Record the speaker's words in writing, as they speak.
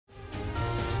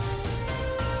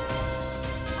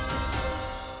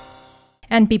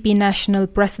NPP National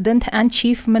President and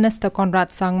Chief Minister Conrad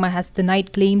has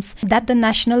denied claims that the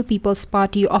National People's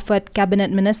Party offered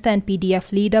Cabinet Minister and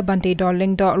PDF leader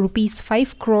Banteidor rupees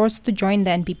 5 crores to join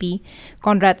the NPP.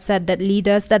 Conrad said that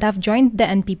leaders that have joined the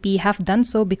NPP have done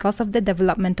so because of the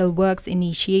developmental works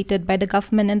initiated by the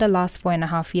government in the last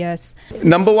 4.5 years.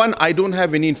 Number one, I don't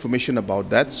have any information about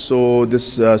that. So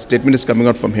this statement is coming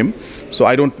out from him. So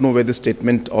I don't know where this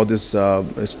statement or this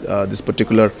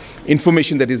particular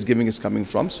information that he's giving is coming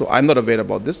from. So I'm not aware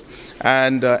about this.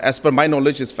 And as per my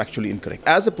knowledge, is factually incorrect.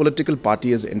 As a political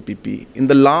party, as NPP, in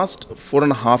the last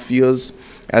 4.5 years,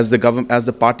 as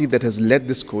the party that has led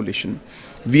this coalition,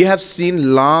 we have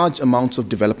seen large amounts of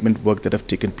development work that have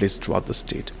taken place throughout the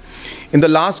state. In the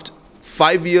last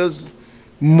 5 years,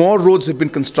 more roads have been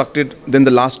constructed than the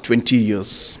last 20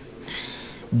 years.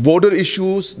 Border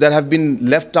issues that have been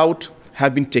left out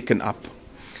have been taken up.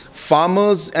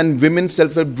 Farmers and women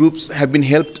self-help groups have been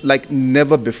helped like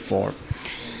never before.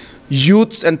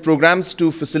 Youths and programs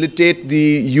to facilitate the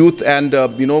youth and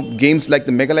games like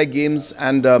the Meghalaya Games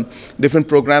and different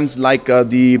programs like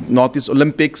the Northeast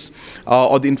Olympics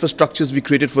or the infrastructures we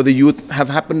created for the youth have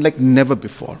happened like never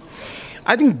before.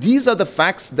 I think these are the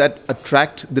facts that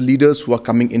attract the leaders who are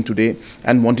coming in today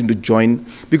and wanting to join,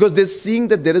 because they're seeing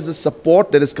that there is a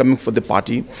support that is coming for the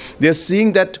party. They're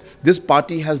seeing that this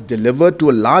party has delivered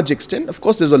to a large extent. Of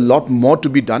course, there's a lot more to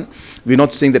be done. We're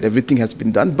not saying that everything has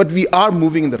been done, but we are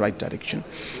moving in the right direction.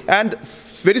 And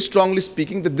very strongly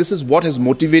speaking, that this is what has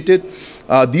motivated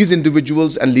these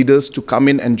individuals and leaders to come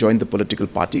in and join the political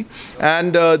party.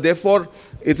 And therefore,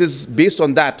 it is based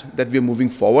on that we are moving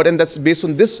forward, and that's based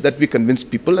on this that we convince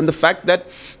people, and the fact that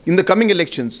in the coming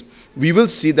elections we will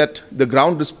see that the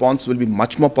ground response will be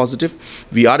much more positive.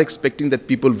 We are expecting that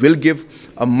people will give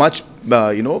a much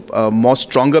more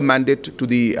stronger mandate to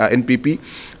the NPP,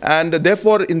 and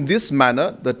therefore in this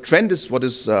manner the trend is what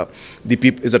is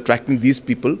attracting these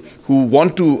people who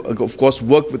want to of course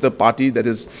work with a party that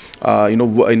is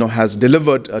has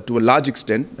delivered to a large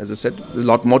extent. As I said, a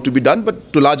lot more to be done,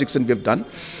 but to a large extent we have done.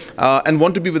 And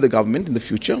want to be with the government in the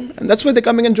future, and that's why they're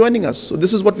coming and joining us. So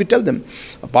this is what we tell them.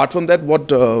 Apart from that,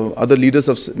 what other leaders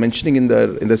are mentioning in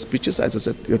their speeches, as I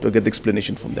said, you have to get the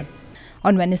explanation from them.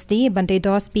 On Wednesday,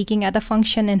 Banteidor, speaking at a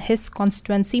function in his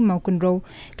constituency, Maukunro,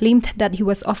 claimed that he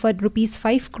was offered rupees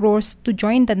 5 crores to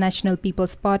join the National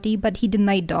People's Party, but he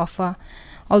denied the offer.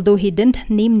 Although he didn't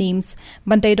name names,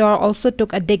 Banteidor also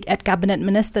took a dig at Cabinet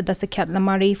Minister Dasakyat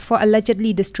Lamari for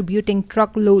allegedly distributing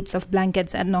truckloads of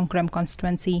blankets at Nongkrem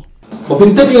constituency.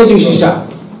 Papintap yung sisa.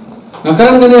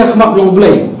 Nakaran nga niya kamak yung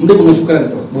blay, hindi pangasukaran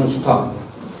mga suka.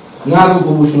 Nga rin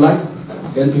pubusulay,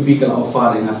 NPP ka na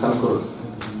offer na salkur.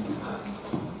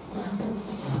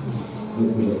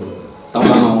 Tama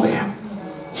nga ako kaya.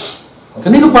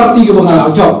 Kanina party ka ba nga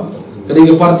job?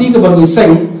 Kanina party ka ba ng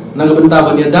iseng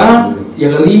nangabanta ba niya da?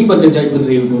 Yang ribat ke jai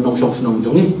beriu nong sok nong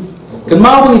jongi. Kan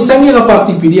mau ni sangi ka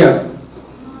parti PDF.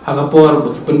 Hagapor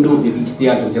bagi pendu yang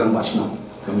ikhtiar jang basna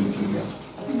kami tidak.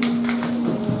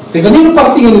 Tekani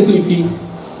parti yang itu ipi.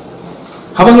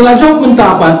 Habang ilajok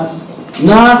mentapat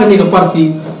nga kani ka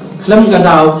parti klam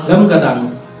kadang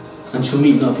an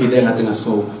sumi no pi deng ateng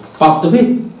so pak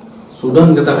tebi.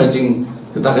 Sudan kata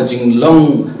kajing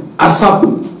long asap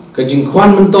kajing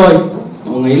kwan mentoy.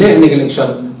 Ngaile ni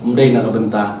election umday na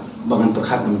kabenta. Bangan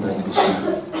perkhat naman tayo di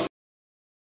sini.